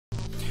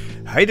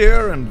Hi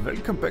there and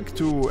welcome back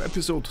to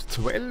episode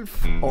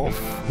 12 of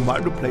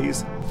Humaldo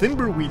Plays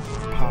Thimbleweed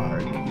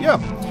Park. Yeah,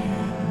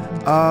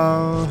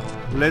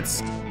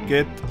 let's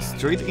get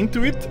straight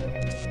into it.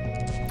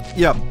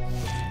 Yeah,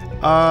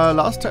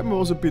 last time I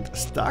was a bit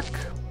stuck,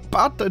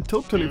 but I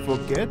totally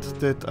forget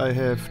that I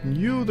have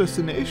new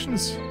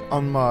destinations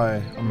on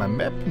my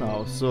map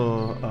now.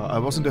 So I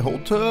was in the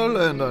hotel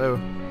and I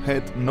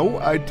had no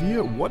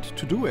idea what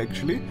to do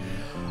actually.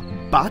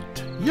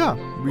 But yeah,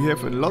 we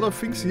have a lot of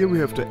things here. We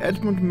have the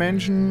Edmund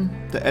Mansion,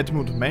 the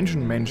Edmund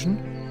Mansion.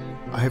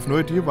 I have no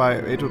idea why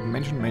Edmund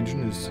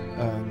Mansion is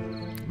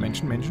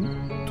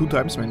Mansion, 2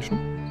 times Mansion.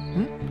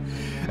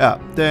 Yeah,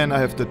 then I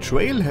have the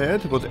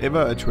Trailhead,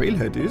 whatever a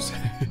Trailhead is.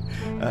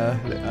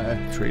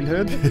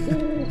 Trailhead.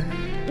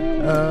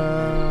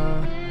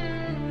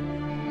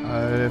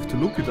 I have to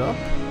look it up.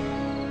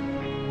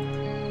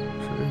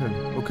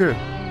 Trailhead. Okay,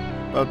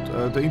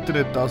 but the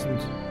internet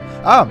doesn't.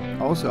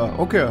 Also,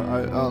 okay,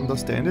 I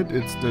understand it.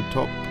 It's the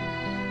top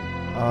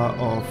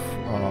of.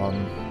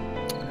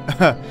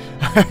 I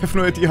have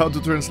no idea how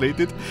to translate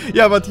it.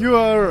 Yeah, but you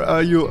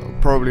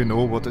probably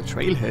know what a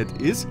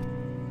trailhead is.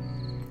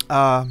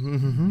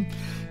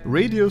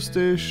 Radio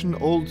station,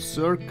 old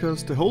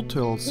circus, the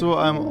hotel. So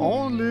I'm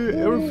only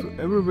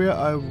everywhere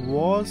I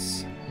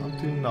was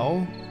until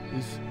now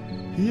is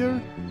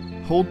here,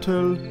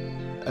 hotel,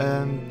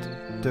 and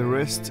the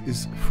rest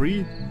is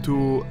free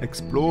to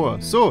explore.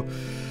 So.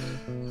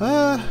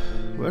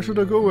 Where should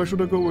I go? Where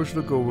should I go? Where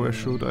should I go? Where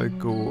should I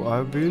go? I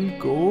will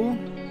go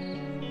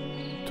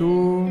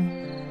to...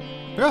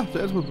 yeah,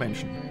 the Edmund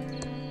Mansion.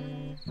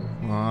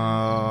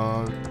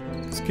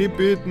 Skip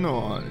it?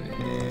 No.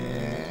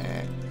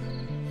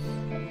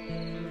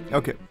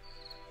 Okay.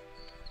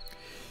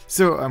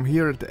 So, I'm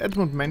here at the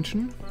Edmund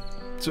Mansion.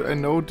 So, I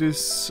know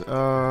this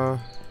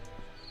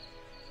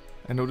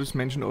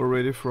mansion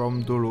already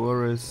from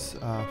Dolores'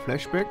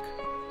 flashback.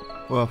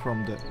 Or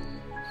from the...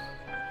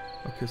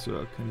 okay, so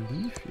I can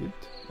leave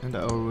it, and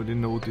I already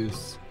know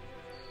this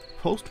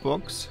post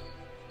box,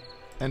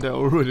 and I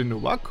already know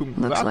vacuum.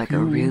 Looks like a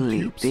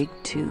really tubes. big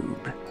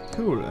tube.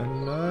 Cool,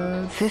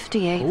 and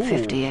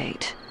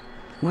 5858.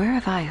 Where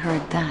have I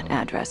heard that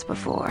address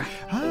before?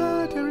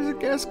 Ah, there is a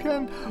gas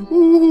can.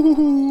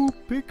 Ooh,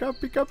 pick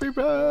up.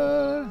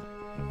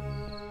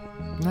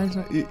 Nice.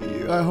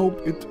 I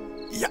hope it.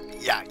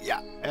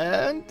 Yeah.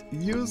 And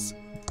use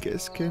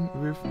gas can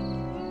with.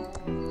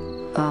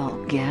 All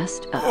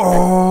gassed up.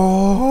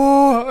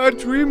 Oh, a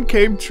dream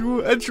came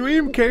true. I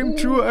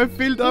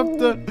filled up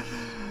the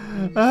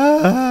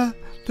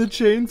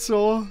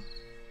chainsaw.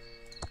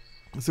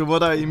 So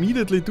what I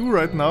immediately do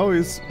right now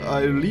is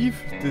I leave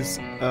this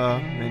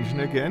mansion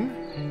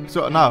again.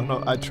 So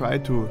now I try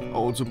to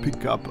also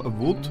pick up a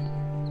wood.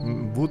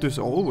 Wood is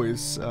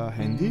always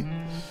handy.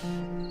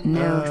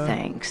 No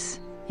thanks.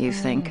 You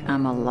think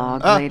I'm a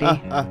log lady?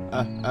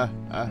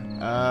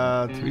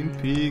 Twin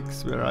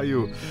Peaks, where are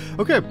you?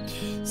 Okay,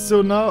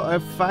 so now I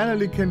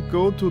finally can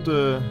go to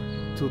the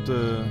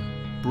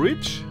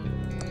bridge.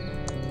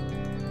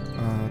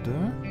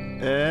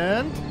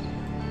 And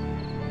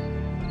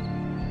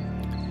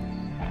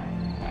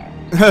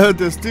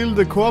there's still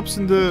the corpse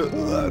in the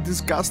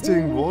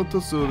disgusting water,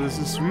 so this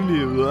is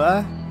really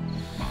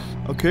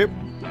okay.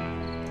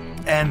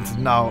 And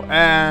now,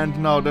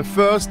 the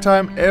first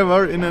time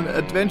ever in an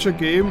adventure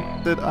game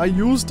that I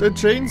used a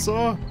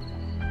chainsaw.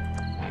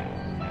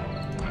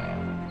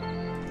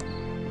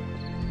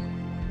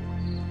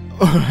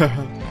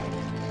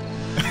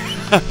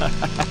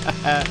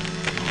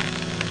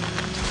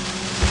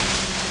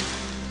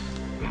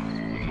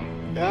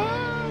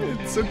 Yeah,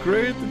 it's so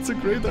great,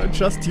 I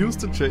just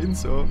used a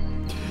chainsaw.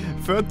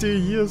 30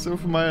 years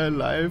of my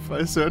life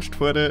I searched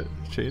for the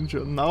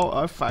chainsaw. Now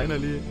I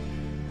finally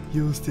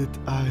used it.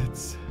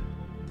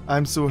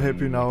 I'm so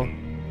happy now.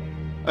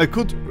 I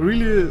could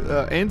really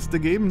end the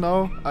game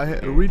now. I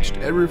reached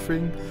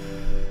everything.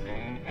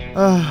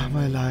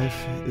 My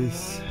life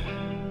is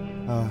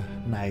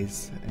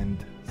nice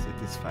and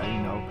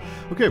satisfying now.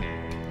 Okay,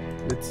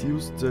 let's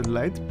use the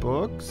light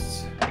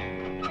box.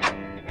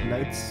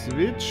 Light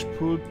switch.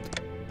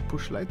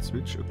 Push light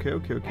switch.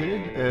 Okay.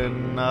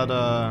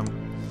 Another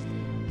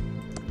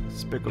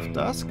speck of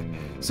dusk.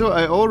 So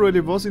I already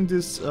was in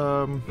this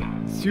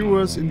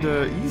sewers in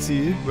the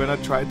easy when I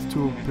tried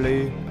to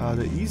play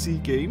the easy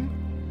game.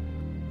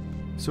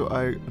 So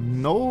I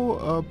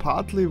know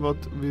partly what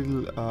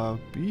will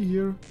be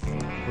here.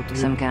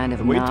 Some kind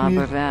of knob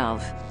or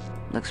valve.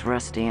 Looks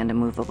rusty and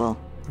immovable.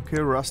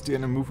 Okay, rusty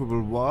and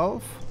immovable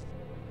valve.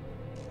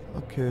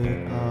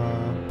 Okay,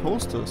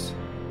 posters.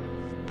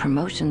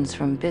 Promotions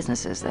from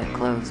businesses that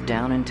closed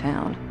down in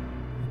town.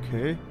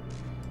 Okay.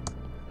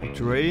 A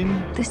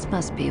drain. This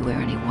must be where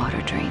any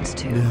water drains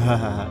to.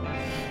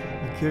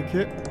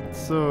 Okay.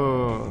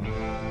 So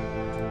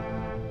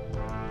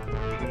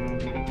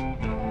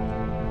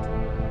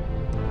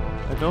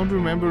I don't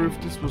remember if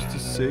this was the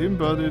same,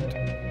 but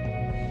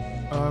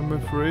I'm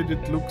afraid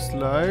it looks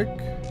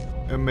like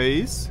a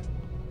maze.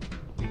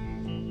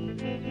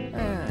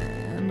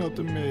 Not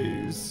a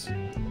maze.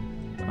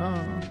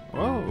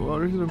 Oh,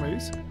 or is it a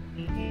maze?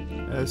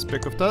 A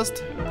speck of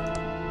dust.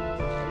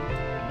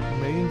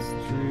 Main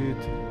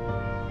Street.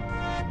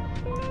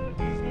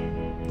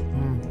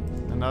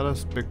 Another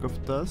speck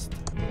of dust.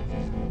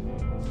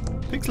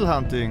 Pixel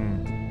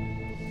hunting.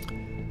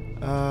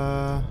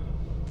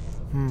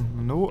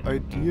 No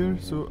idea.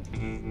 So,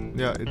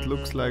 yeah, it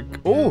looks like.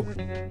 Oh.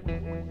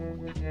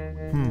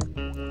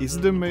 Is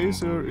it a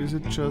maze or is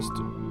it just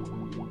a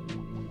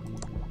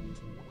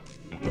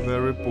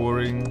very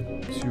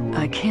boring sewer?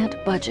 I can't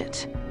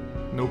budget.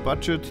 No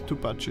budget to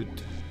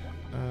budget.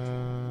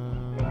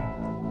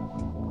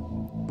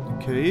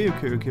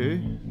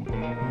 Okay.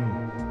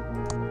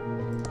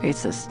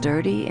 It's a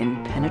sturdy,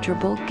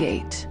 impenetrable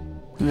gate.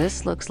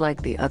 This looks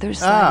like the other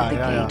side of the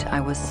gate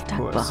I was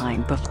stuck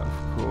behind before.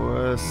 Of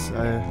course,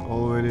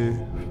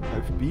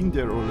 I've been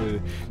there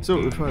already. So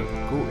if I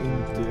go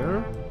in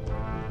there,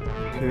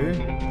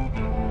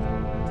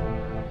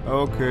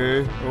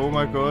 okay. Oh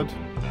my God,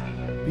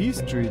 B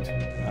Street.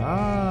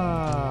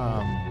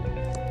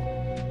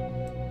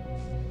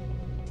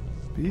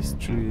 B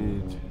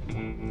Street.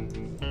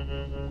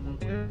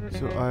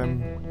 So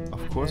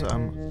of course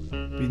I'm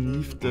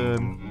beneath the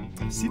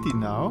city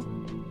now,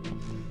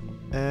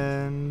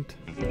 and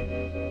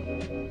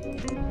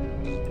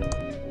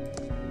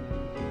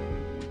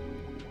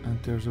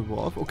there's a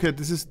wolf. Okay,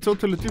 this is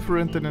totally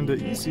different than in the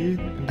easy.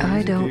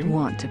 I don't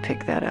want to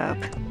pick that up.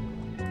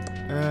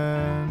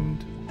 And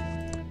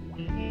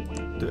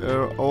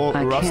there are all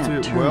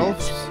rusty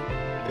wolves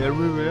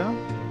everywhere.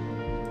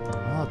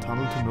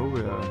 Tunnel to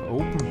nowhere.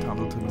 Open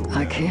tunnel to nowhere.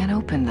 I can't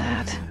open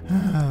that.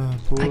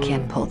 I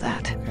can't pull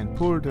that. I can't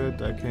pull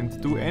that. I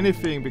can't do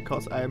anything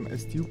because I'm a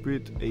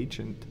stupid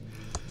agent.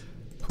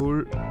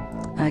 Pull.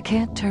 I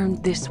can't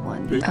turn this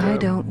one. I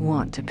don't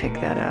want to pick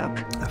that up.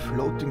 A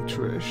floating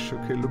trash.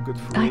 Okay, look at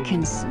float. I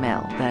can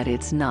smell that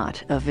it's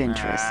not of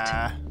interest.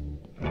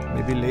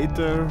 Maybe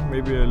later.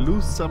 Maybe I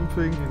lose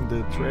something in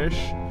the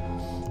trash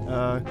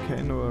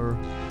can or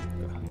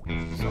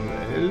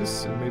somewhere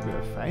else. Maybe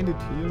I find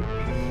it here.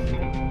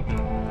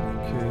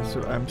 Okay, so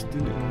I'm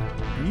still in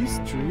B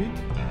Street.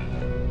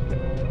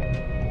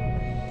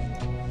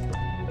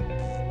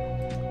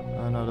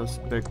 Another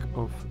speck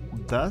of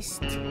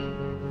dust.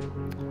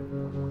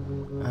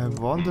 I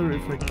wonder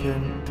if I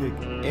can take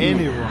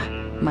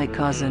anyone. Might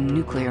cause a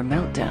nuclear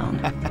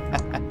meltdown.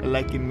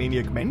 Like in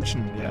Maniac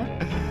Mansion, yeah?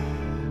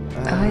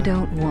 I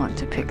don't want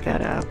to pick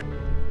that up.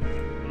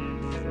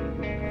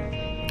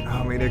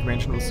 Maniac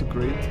Mansion was so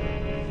great.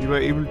 You were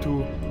able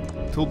to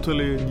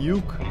totally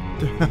nuke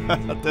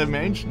the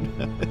mansion.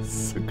 It's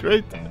so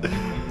great.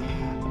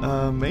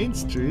 Main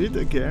Street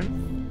again.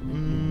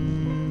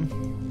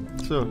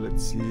 So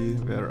let's see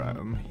where I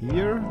am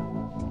here.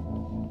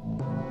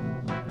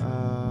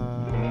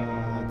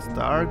 It's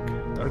dark.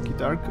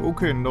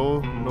 Okay,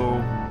 no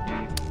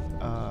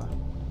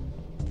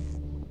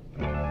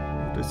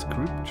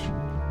description.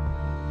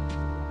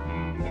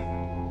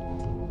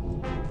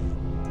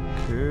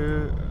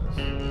 Okay.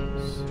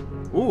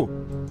 Oh,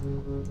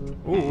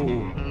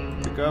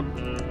 pick up.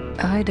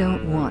 I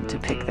don't want to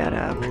pick that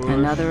up.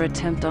 Another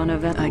attempt on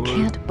event. I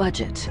can't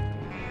budget.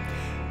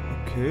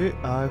 Okay,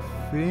 I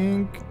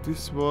think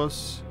this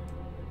was...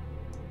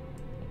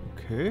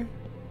 Okay,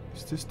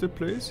 is this the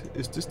place?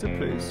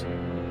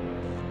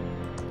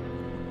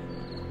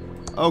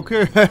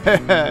 Okay,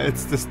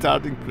 it's the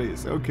starting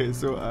place. Okay,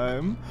 so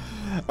I'm...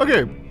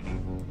 Okay.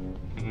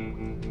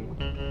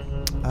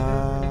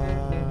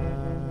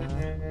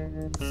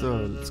 So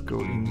let's go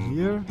in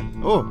here.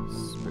 Oh,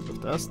 speck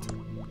of dust.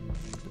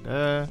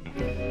 And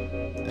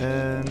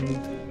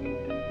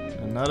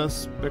another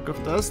speck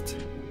of dust.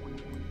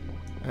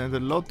 And a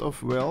lot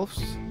of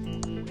wolves.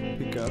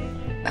 Pick up.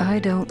 I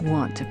don't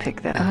want to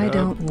pick that. I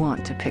don't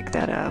want to pick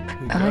that up.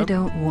 I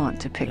don't want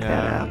to pick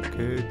that up.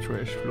 Okay,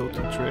 trash,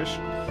 floating trash.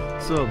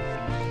 So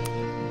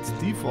it's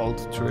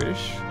default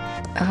trash.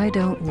 I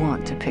don't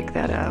want to pick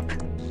that up.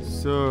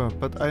 So,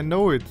 but I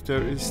know it.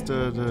 There is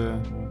the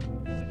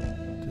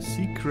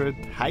secret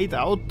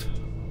hideout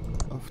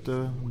of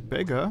the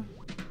beggar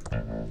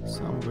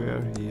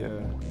somewhere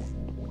here.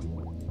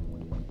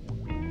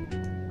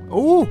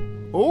 Oh,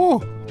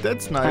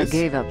 that's nice. I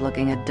gave up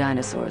looking at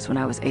dinosaurs when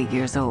I was 8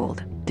 years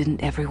old.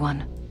 Didn't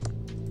everyone?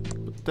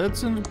 But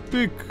that's a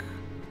big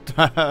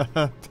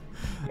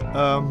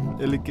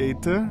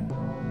alligator.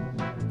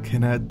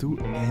 Can I do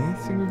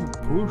anything with a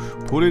push?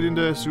 Put it in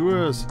the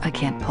sewers. I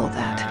can't pull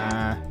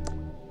that.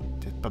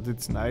 But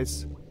it's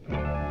nice.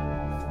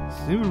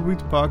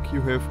 Thimbleweed Park,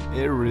 you have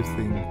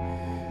everything.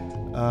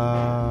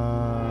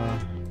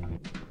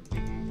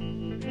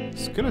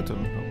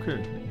 Skeleton,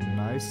 okay.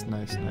 Nice.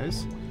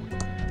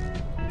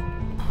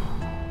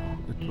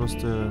 It was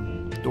the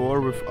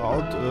door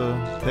without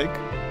a tag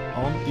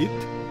on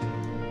it.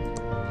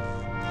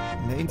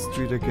 Main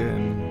Street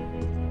again.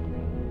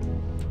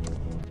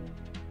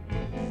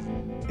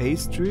 A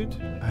Street?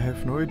 I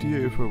have no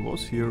idea if I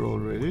was here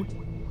already.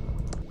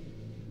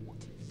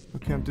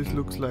 Okay, and this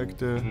looks like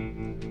the...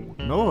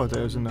 No,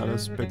 there's another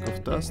speck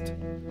of dust.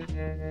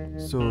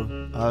 So,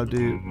 are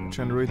they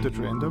generated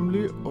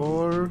randomly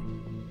or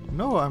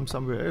No, I'm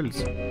somewhere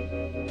else.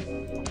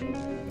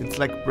 It's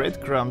like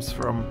breadcrumbs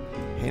from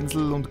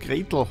Hänsel und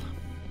Gretel.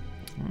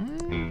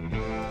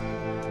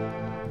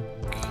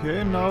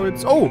 Okay, now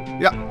it's... Oh!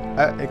 Yeah,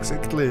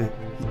 exactly.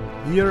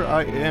 Here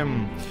I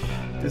am.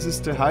 This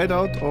is the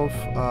hideout of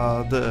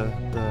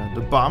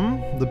the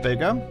bum, the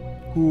beggar,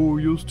 who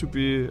used to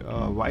be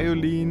a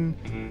violin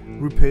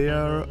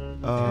repair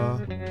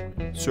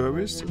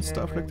service and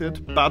stuff like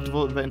that, but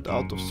went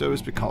out of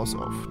service because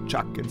of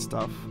Chuck and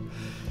stuff.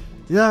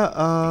 Yeah,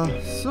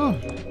 so,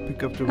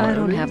 pick up the violin. I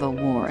don't have a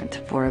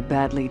warrant for a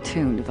badly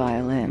tuned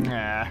violin.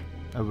 Nah,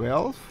 a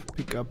valve?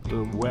 Pick up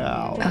the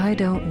valve. I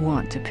don't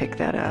want to pick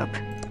that up.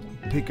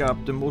 Pick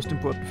up the most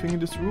important thing in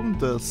this room,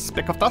 the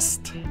speck of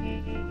dust.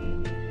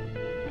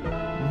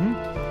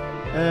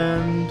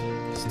 And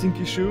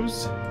stinky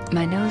shoes.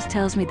 My nose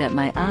tells me that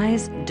my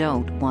eyes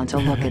don't want to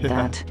look at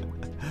that.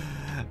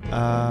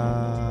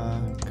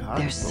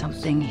 There's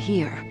something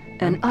here.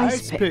 An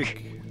ice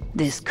pick.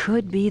 This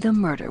could be the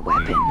murder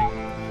weapon.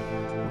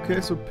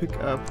 Okay, so pick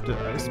up the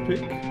ice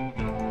pick.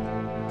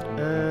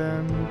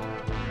 And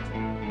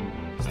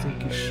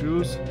stinky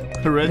shoes.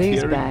 Red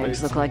These herring bags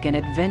base. look like an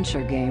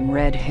adventure game,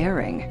 red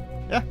herring.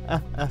 Red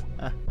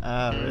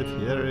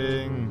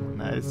herring.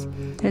 Nice.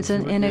 It's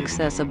an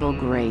inaccessible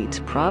grate,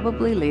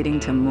 probably leading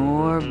to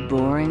more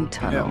boring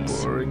tunnels.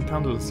 Yeah, boring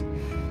tunnels.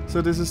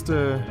 So this is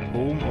the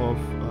home of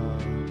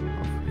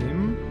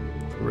him.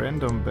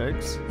 Random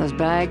bags. Those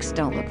bags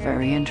don't look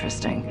very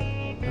interesting.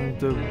 And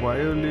the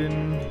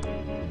violin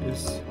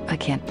is... I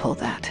can't pull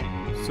that.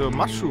 So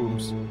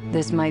mushrooms.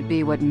 This might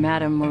be what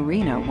Madame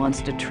Marina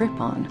wants to trip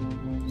on.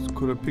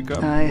 Could I pick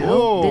up? I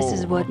hope this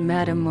is what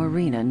Madame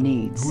Marina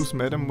needs. Who's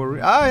Madame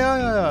Marina? Ah,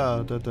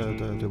 yeah.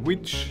 The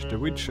witch. The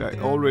witch. I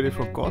already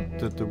forgot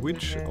that the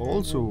witch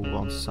also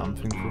wants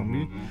something from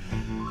me.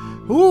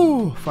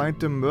 Ooh, find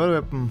the murder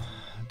weapon.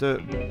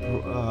 The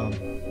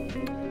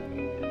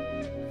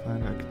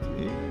find active.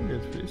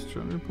 Get face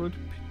journal report.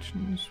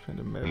 Pigeons. Find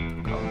a map.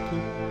 County.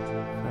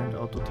 Find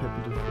auto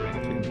tap the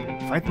Franklin.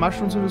 Find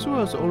mushrooms in the sewer.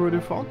 I already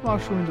found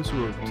mushroom in the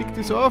sewer. Tick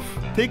this off.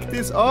 Tick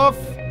this off.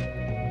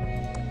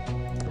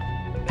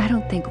 I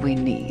don't think we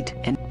need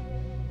an...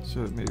 So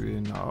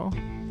maybe now.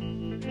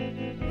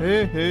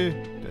 Hey,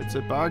 that's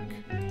a bug.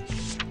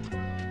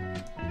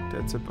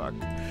 That's a bug.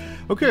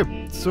 Okay,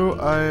 so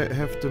I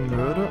have the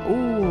murder.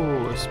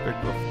 Oh, a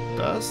speck of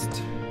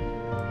dust.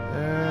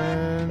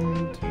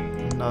 And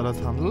another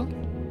tunnel.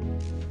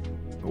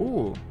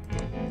 Oh,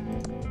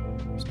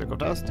 speck of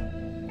dust.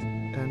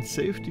 And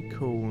safety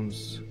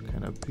cones.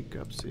 Can I pick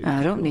up safety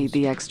I don't cones? need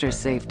the extra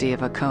safety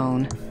of a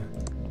cone.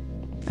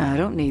 I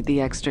don't need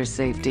the extra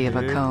safety of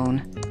a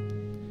cone.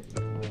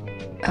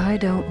 I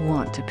don't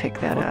want to pick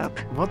that up.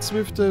 What's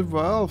with the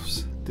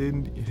valves? They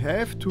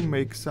have to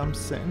make some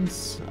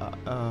sense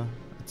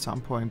at some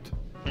point.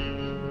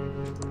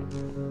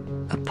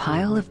 A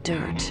pile of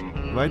dirt.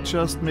 Why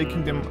just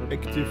making them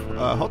active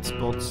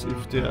hotspots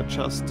if they are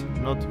just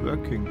not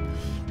working?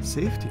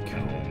 Safety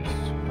cones.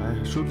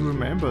 I should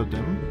remember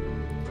them.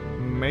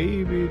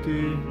 Maybe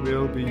they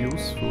will be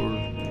useful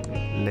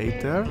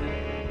later.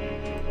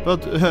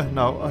 But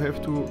now I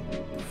have to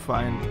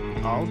find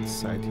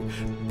outside here.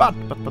 But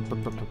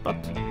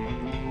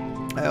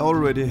I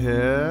already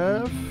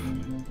have.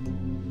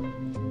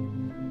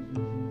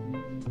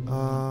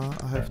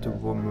 I have the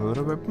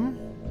murder weapon.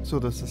 So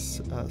this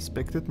is a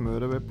suspected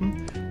murder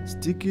weapon.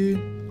 Sticky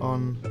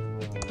on.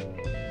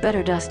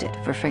 Better dust it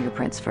for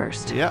fingerprints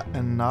first. Yeah,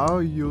 and now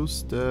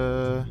use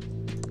the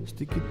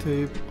sticky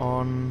tape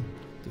on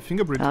the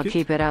fingerprint I'll kit.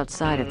 keep it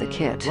outside of the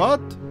kit.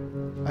 What?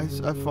 I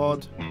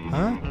thought,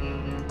 huh?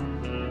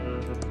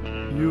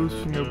 Use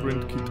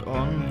fingerprint kit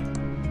on.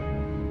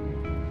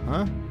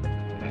 Huh?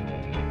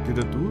 Did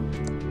I do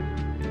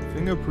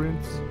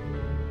fingerprints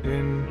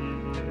in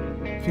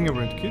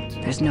fingerprint kit?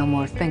 There's no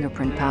more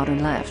fingerprint powder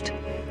left.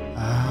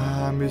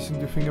 Ah, I'm missing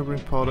the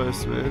fingerprint powder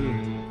as well.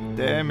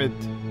 Damn it.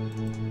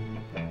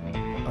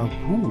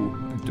 Ooh,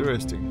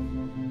 interesting.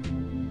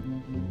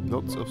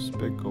 Lots of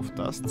speck of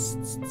dust.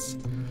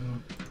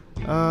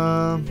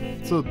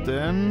 So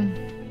then...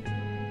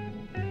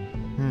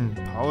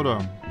 powder.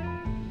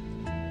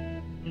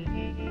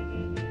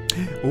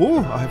 Oh,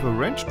 I have a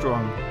wrench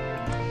drawn.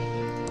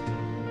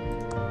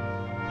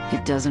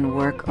 It doesn't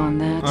work on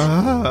that.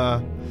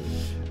 Ah,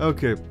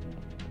 okay.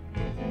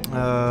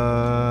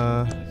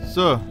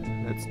 So,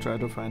 let's try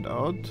to find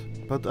out.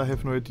 But I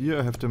have no idea.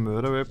 I have the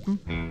murder weapon,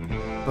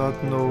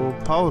 but no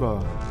powder.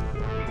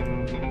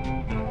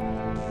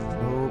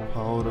 No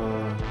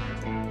powder.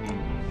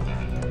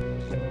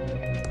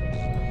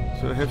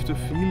 So I have the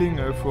feeling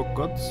I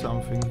forgot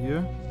something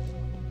here.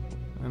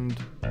 And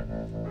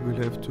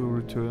we'll have to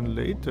return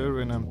later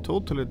when I'm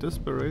totally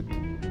desperate.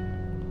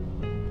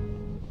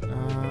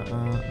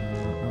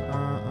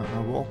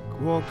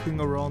 Walking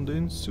around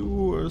in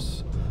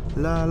sewers.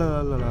 La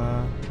la la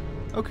la.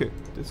 Okay,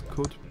 this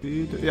could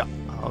be the, yeah,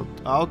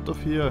 out of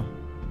here.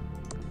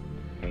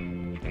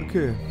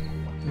 Okay.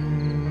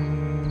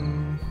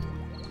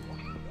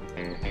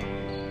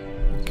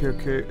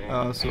 Okay.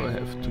 So I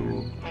have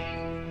to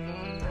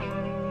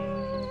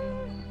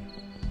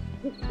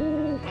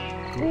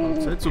go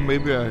outside. So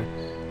maybe I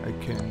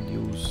can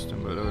use the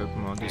murder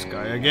weapon on this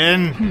guy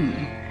again.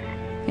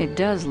 It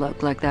does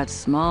look like that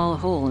small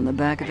hole in the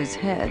back of his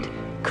head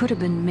could have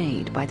been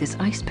made by this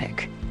ice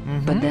pick.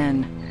 But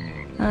then,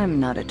 I'm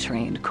not a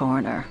trained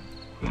coroner.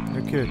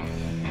 Okay.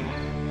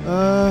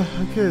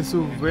 Okay,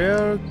 so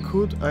where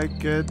could I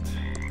get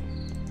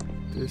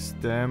this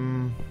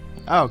damn...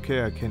 Ah,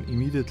 okay, I can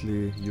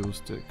immediately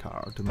use the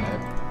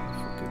map.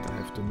 Forget I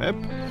have the map.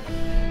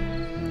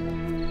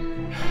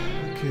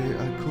 Okay,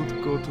 I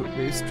could go to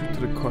A Street to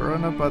the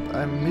coroner, but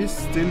I'm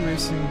still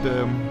missing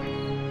the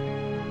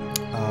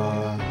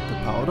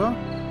powder.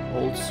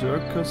 Old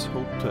Circus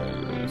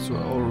Hotel. So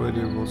I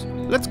already was...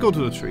 Let's go to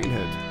the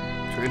Trailhead.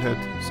 Trailhead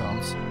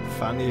sounds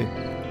funny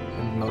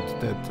and not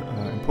that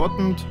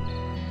important.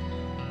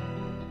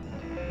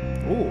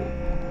 Oh!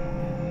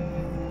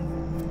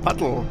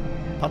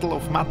 Puddle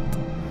of mud.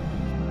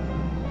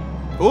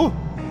 Oh!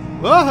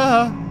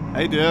 Ah!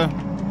 Hey there!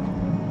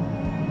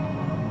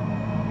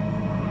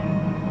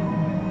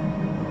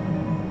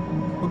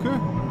 Okay,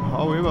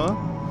 however...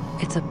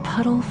 It's a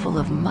puddle full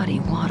of muddy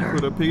water.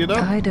 Could I pick it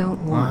up? I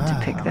don't want to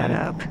pick that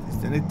up.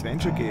 It's an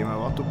adventure game. I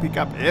want to pick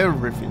up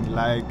everything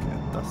like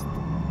dust.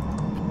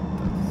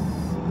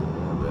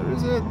 Where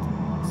is it?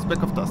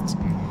 Speck of dust.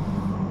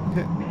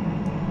 Okay.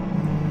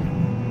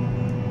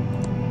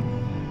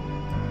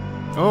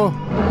 Oh.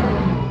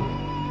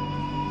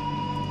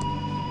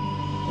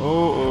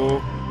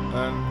 Oh.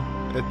 An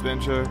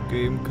adventure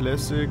game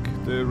classic.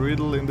 The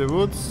riddle in the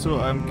woods. So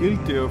I'm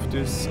guilty of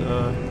this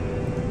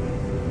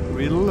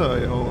riddle.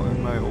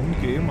 In my own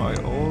game I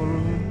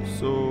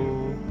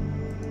also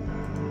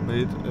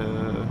made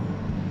a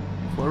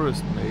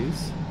forest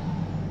maze.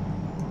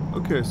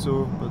 Okay,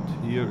 so, but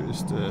here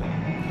is the...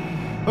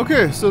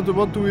 Okay, so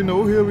what do we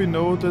know here? We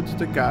know that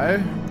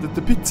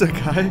the pizza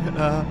guy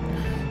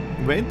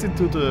went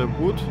into the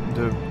wood,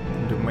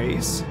 the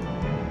maze,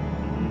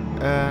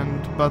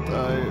 but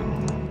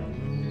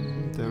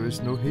there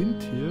is no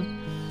hint here.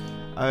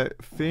 I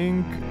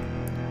think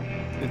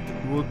it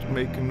would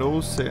make no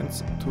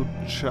sense to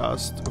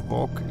just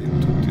walk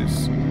into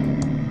this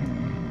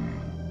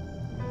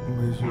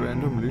maze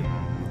randomly.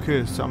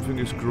 Okay, something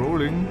is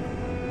crawling.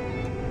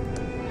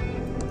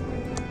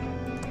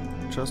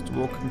 Just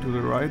walking to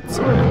the right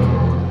side.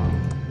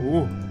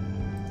 Oh.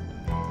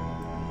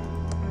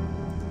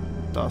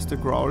 Does the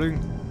growling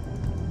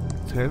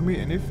tell me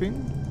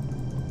anything?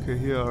 Okay,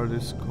 here are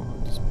these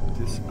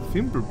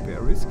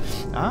thimbleberries.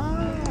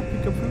 Ah,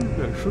 pick up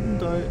thimbleberry.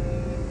 Shouldn't I?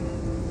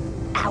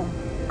 Ow!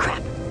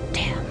 Crap!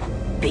 Damn!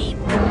 Beep!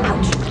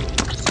 Ouch!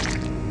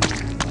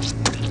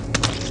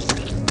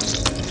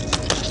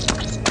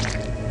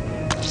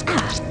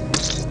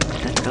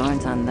 The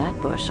thorns on that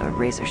bush are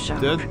razor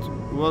sharp. That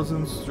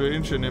wasn't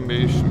strange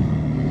animation.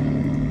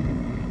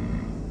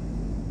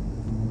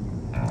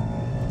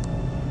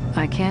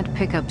 I can't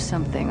pick up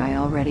something I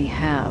already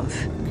have.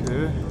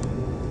 Okay.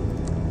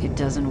 It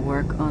doesn't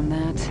work on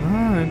that.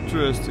 Ah,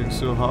 interesting.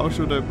 So how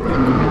should I pick up?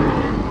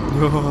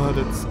 Oh,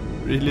 that's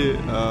really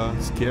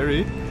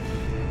scary.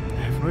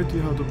 I have no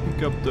idea how to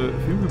pick up the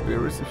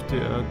thimbleberries if they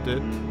are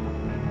dead.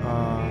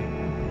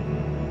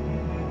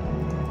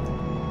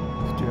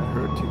 If they are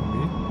hurting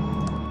me.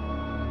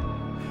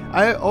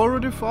 I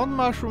already found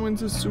mushroom in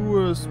the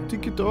sewers.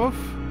 Tick it off.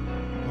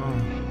 Oh.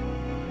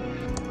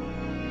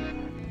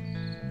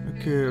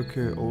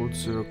 Okay, old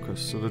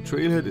circus. So the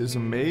trailhead is a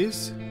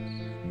maze.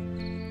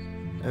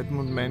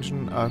 Edmund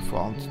mentioned I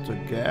found the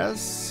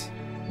gas.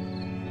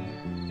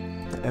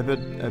 The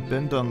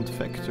abandoned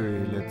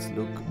factory. Let's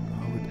look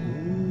how it...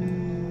 Ooh.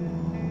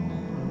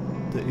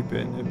 The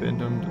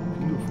abandoned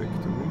pillow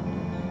factory.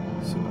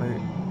 So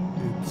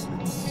it's...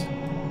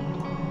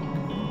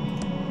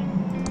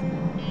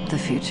 The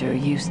future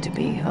used to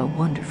be a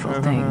wonderful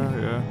thing.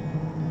 Yeah.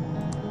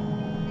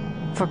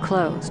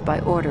 Foreclosed by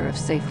order of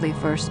Safely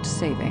First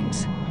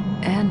Savings.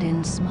 And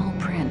in small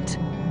print.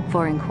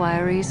 For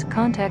inquiries,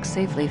 contact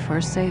Safely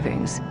First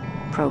Savings,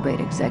 probate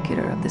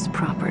executor of this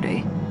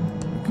property.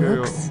 Okay,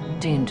 Looks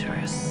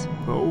dangerous.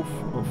 Both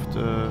of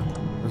the...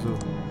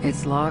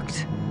 It's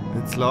locked.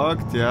 It's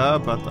locked, yeah,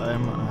 but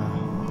I'm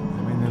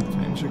in an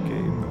adventure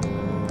game.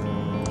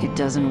 It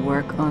doesn't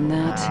work on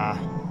that.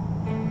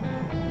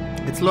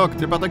 It's locked,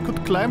 yeah, but I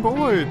could climb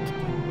over it.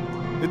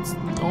 It's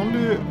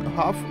only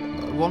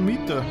 1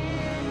 meter.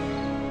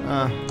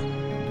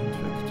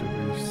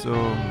 Factory. So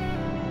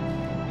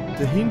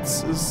the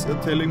hints is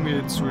telling me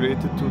it's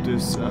related to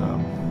this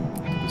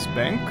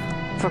bank.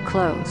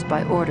 Foreclosed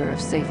by order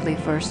of Safely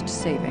First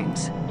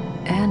Savings.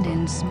 And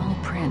in small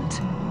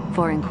print.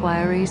 For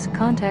inquiries,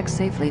 contact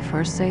Safely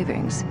First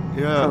Savings.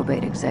 Yeah.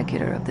 Probate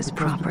executor of this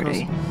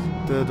property.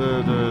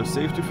 The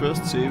Safety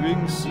First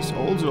Savings is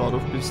also out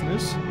of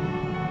business.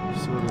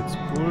 So let's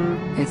pull.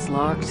 It's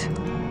locked.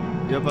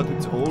 Yeah, but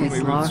it's old. Maybe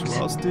locked. It's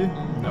rusty.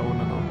 No.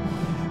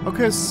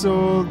 Okay,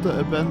 so the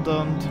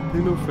abandoned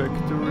pillow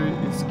factory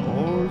is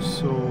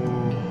also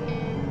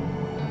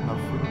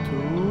nothing to.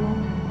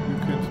 You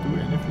can't do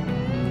anything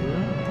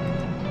here.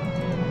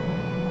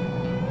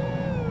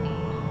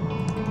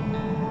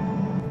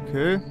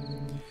 Okay.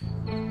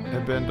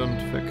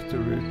 Abandoned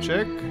factory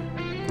check.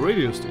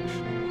 Radio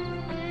station.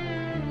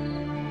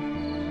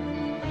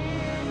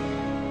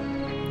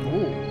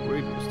 Oh,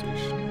 radio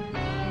station.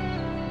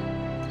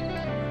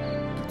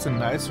 It's a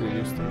nice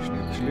radio station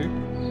actually.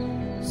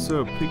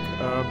 So pick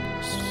up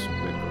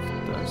speck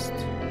of dust.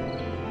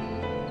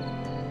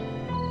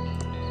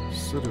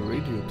 So the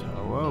radio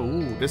tower.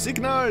 Oh, the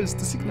signals!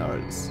 The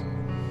signals!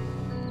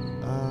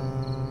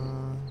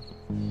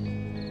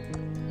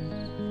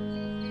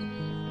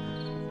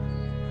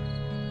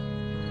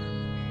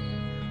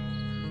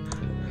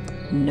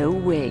 No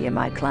way am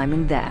I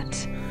climbing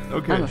that.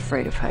 Okay. I'm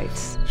afraid of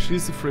heights.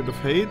 She's afraid of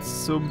heights,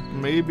 so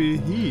maybe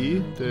he,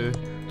 the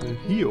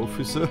he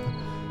officer,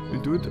 will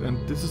do it. And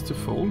this is the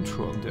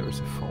Phonetron. There is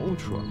a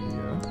Phonetron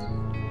here.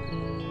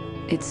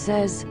 It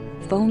says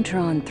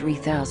Phonetron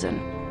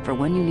 3000 for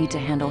when you need to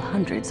handle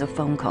hundreds of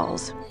phone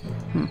calls.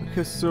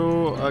 Okay,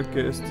 so I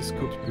guess this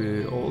could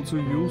be also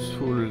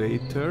useful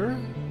later.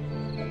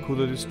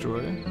 Could I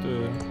destroy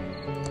the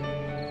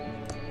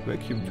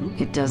vacuum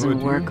tube? It doesn't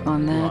work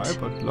on that.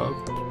 Why? But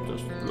look,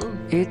 just look.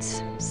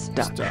 It's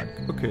stuck.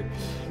 Okay,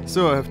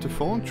 so I have the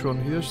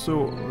Phonetron here.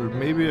 So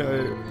maybe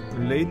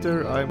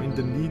later I'm in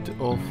the need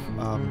of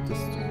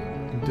just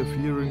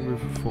interfering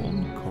with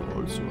phone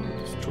calls or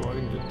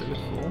destroying the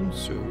telephone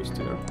service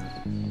there.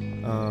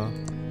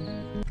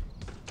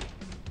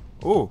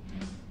 Oh.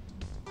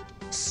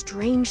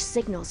 Strange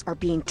signals are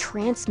being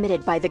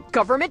transmitted by the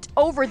government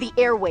over the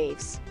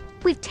airwaves.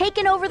 We've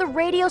taken over the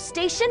radio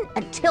station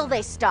until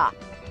they stop.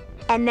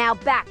 And now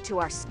back to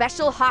our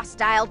special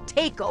hostile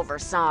takeover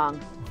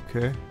song.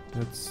 Okay,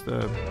 that's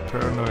the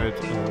paranoid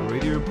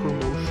radio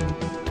promotion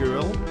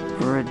girl.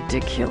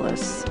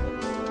 Ridiculous.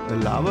 The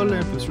lava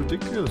lamp is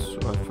ridiculous.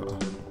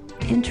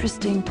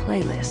 Interesting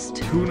playlist.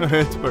 Tuna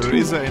Head by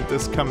Razor and the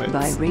Scumets.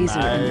 By Razor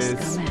and the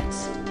Nice.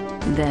 Scumets.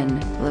 Then,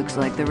 looks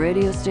like the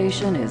radio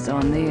station is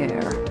on the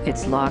air.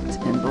 It's locked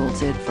and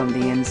bolted from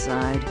the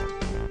inside.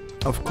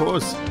 Of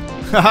course.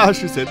 Haha,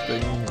 she said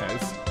banging.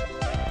 Nice.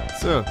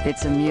 So,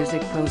 It's a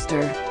music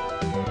poster.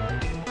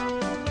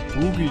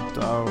 Boogie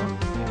Down.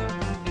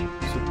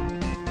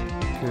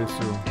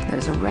 So,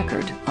 There's a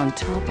record on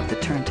top of the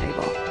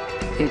turntable.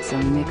 It's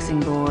a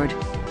mixing board,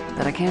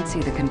 but I can't see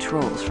the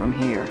controls from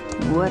here.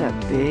 What a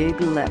big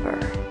lever.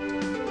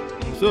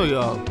 so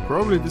yeah,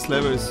 probably this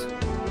lever is,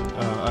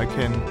 I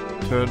can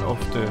turn off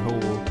the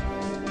whole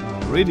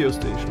radio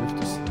station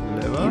with this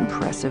lever.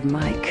 Impressive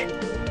mic.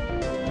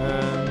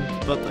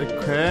 But I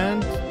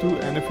can't do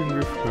anything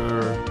with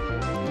her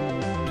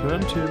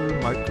turntable,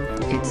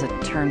 microphone. It's a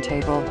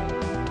turntable.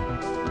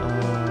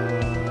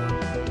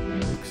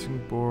 Mixing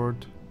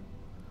board.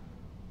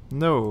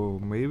 No,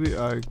 maybe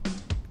I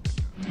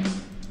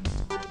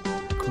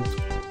could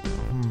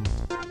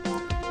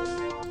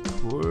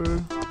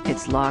pull.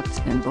 It's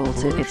locked and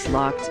bolted. It's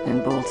locked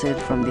and bolted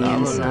from the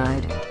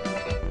inside.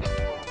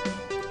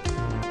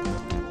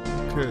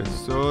 Okay,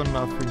 so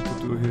nothing to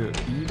do here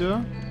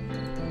either.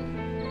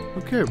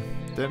 Okay,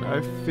 then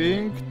I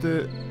think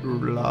the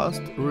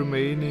last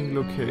remaining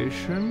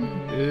location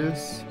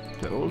is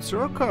the old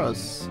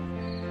circus.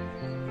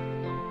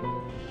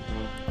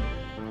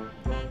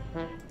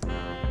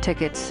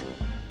 Tickets,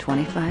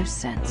 25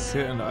 cents.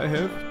 Okay, and I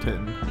have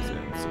 10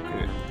 cents,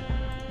 okay.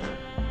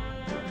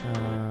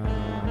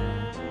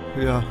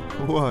 Yeah,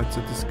 oh, it's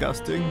a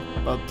disgusting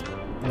but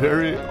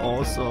very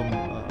awesome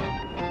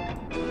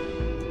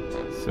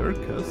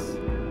circus.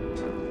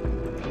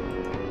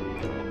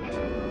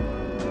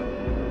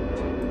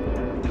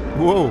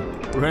 Whoa,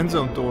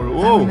 ransom doll, I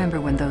whoa! remember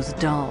when those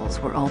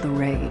dolls were all the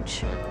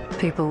rage.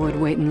 People would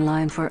wait in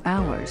line for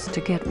hours to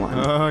get one.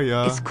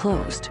 Yeah. It's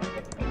closed.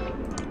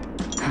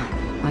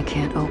 I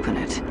can't open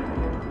it.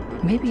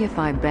 Maybe if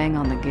I bang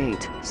on the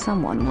gate,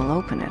 someone will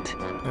open it.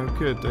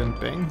 Okay, then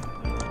bang.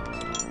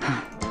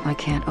 I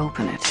can't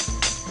open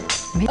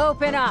it.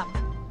 Open up!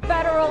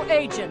 Federal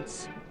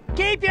agents!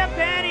 Keep your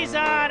panties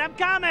on! I'm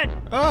coming!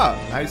 Ah,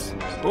 nice.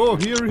 Oh,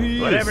 here he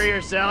is. Whatever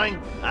you're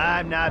selling,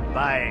 I'm not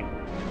buying.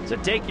 So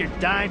take your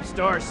dime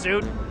store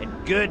suit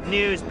and good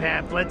news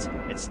pamphlets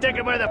and stick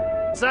them where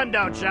the sun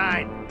don't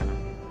shine.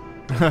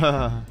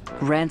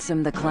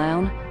 Ransom the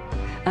clown?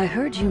 I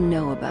heard you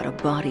know about a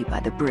body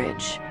by the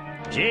bridge.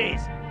 Jeez,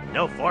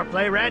 no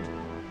foreplay rent?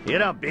 You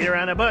don't beat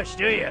around the bush,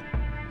 do you?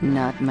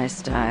 Not my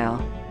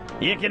style.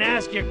 You can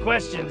ask your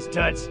questions,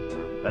 Toots,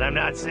 but I'm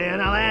not saying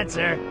I'll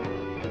answer.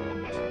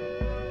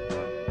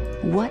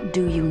 What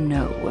do you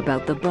know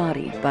about the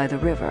body by the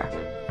river?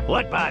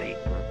 What body?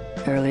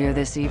 Earlier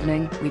this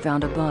evening, we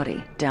found a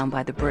body down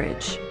by the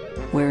bridge.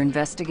 We're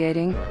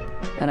investigating,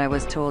 and I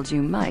was told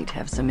you might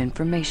have some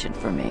information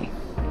for me.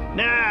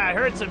 Nah, I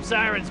heard some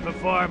sirens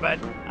before, but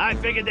I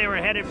figured they were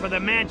headed for the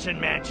mansion.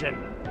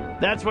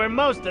 That's where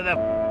most of the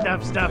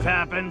up stuff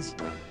happens.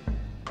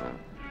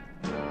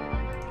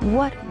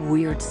 What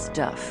weird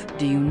stuff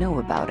do you know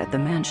about at the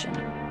mansion?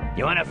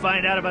 You want to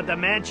find out about the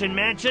mansion?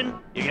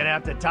 You're gonna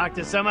have to talk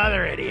to some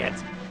other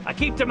idiots. I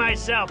keep to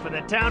myself, and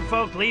the town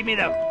folk leave me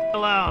the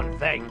alone,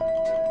 thing.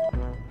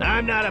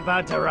 I'm not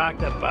about to rock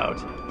the boat.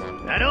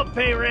 I don't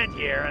pay rent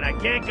here, and I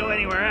can't go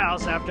anywhere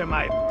else after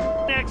my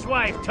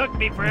ex-wife took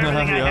me for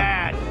everything I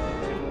had.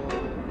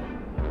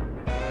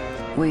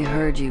 We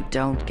heard you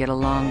don't get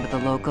along with the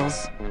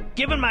locals.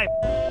 Given my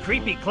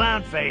creepy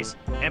clown face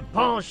and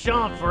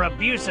penchant for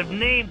abusive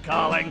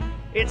name-calling,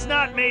 it's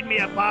not made me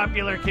a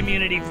popular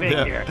community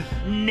figure.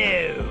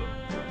 No.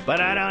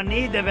 But I don't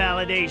need the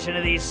validation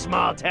of these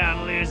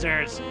small-town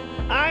losers.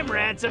 I'm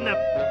Ransom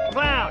the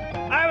Clown.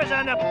 I was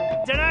on the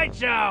Tonight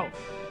Show.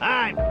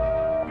 I'm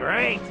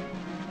great.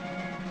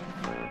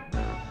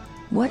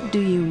 What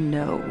do you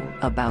know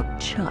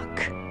about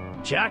Chuck?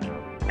 Chuck?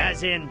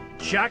 As in,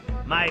 Chuck,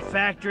 my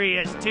factory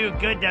is too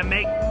good to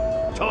make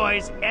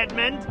toys,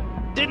 Edmund?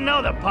 Didn't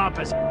know the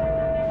pompous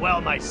well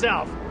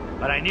myself,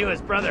 but I knew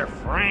his brother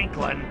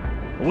Franklin.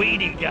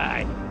 Weedy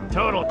guy.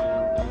 Total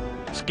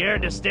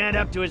scared to stand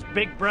up to his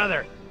big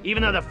brother,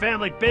 even though the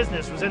family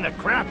business was in the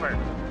crapper.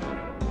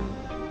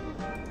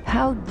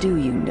 How do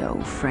you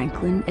know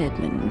Franklin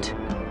Edmund?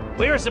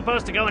 We were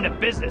supposed to go into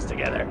business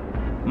together.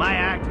 My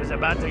act was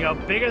about to go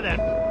bigger than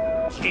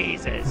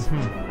Jesus.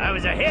 I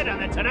was a hit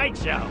on the Tonight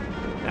Show.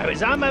 I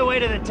was on my way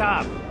to the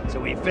top, so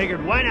we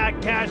figured why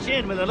not cash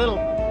in with a little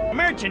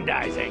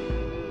merchandising.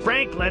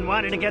 Franklin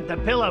wanted to get the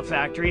pillow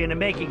factory into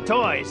making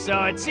toys,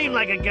 so it seemed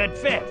like a good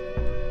fit.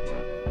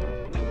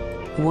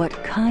 What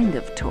kind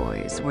of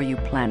toys were you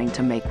planning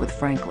to make with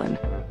Franklin?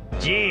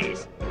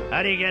 Jeez,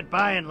 how do you get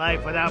by in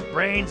life without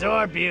brains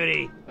or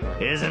beauty?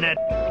 Isn't it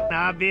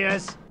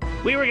obvious?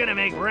 We were gonna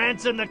make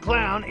Ransom the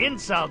Clown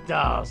insult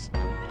dolls.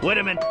 Would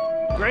have been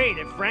great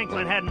if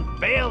Franklin hadn't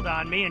bailed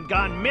on me and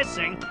gone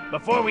missing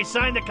before we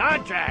signed the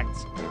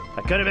contracts.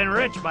 I could have been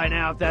rich by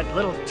now if that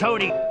little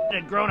toady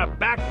had grown a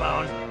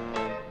backbone.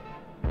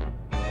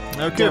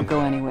 Okay. Don't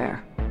go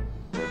anywhere.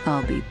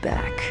 I'll be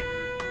back.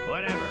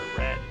 Whatever,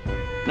 Red.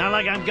 Not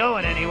like I'm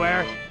going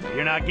anywhere.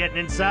 You're not getting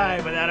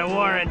inside without a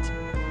warrant.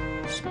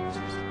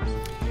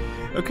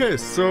 Okay,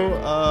 so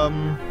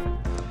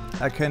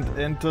I can't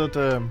enter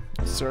the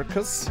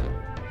circus.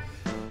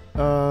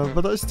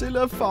 But I still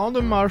have found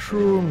a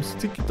mushroom.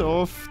 Stick it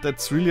off.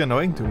 That's really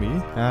annoying to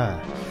me.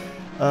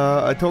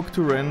 I talked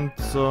to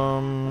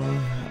Ransom.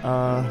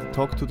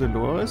 Talk to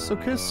Dolores.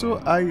 Okay,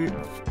 so I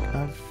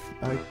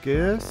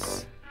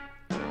guess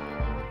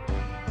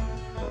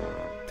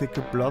take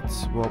a blood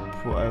swap.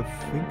 I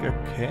think I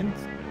can't.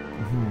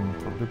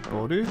 From the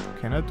body.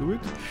 Can I do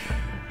it?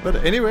 But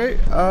anyway,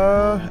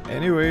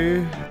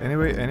 anyway.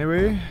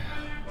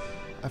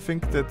 I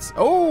think that's...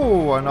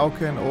 Oh, I now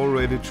can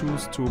already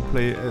choose to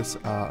play as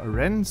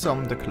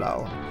Ransom the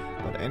Clown.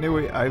 But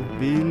anyway, I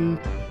will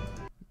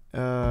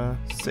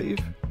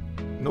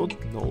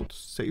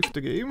save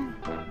the game.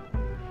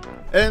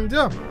 And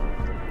yeah,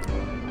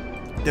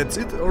 that's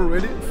it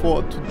already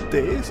for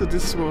today. So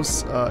this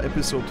was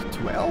episode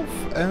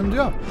 12, and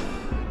yeah,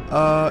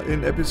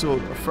 in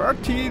episode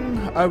 13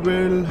 I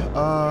will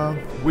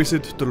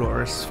visit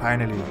Dolores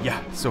finally.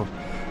 Yeah, so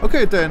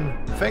okay then,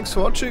 thanks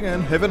for watching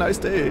and have a nice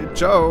day.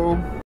 Ciao!